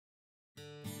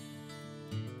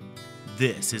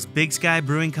This is Big Sky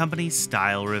Brewing Company's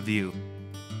Style Review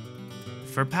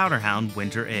for Powder Hound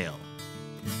Winter Ale.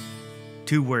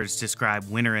 2 words describe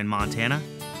winter in Montana: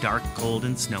 dark, cold,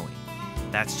 and snowy.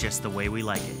 That's just the way we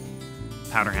like it.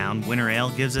 Powder Hound Winter Ale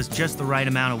gives us just the right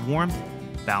amount of warmth,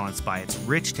 balanced by its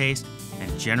rich taste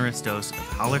and generous dose of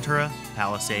Halatura,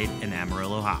 Palisade, and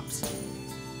Amarillo hops.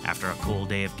 After a full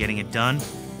day of getting it done,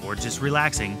 or just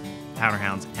relaxing, Powder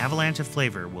Hound's avalanche of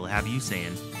flavor will have you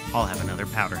saying, "I'll have another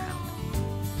Powder Hound."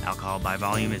 Alcohol by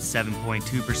volume is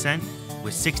 7.2%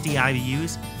 with 60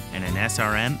 IBUs and an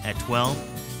SRM at 12.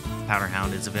 Powder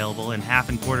Hound is available in half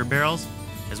and quarter barrels,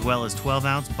 as well as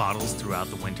 12-ounce bottles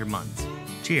throughout the winter months.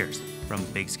 Cheers from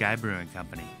Big Sky Brewing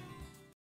Company.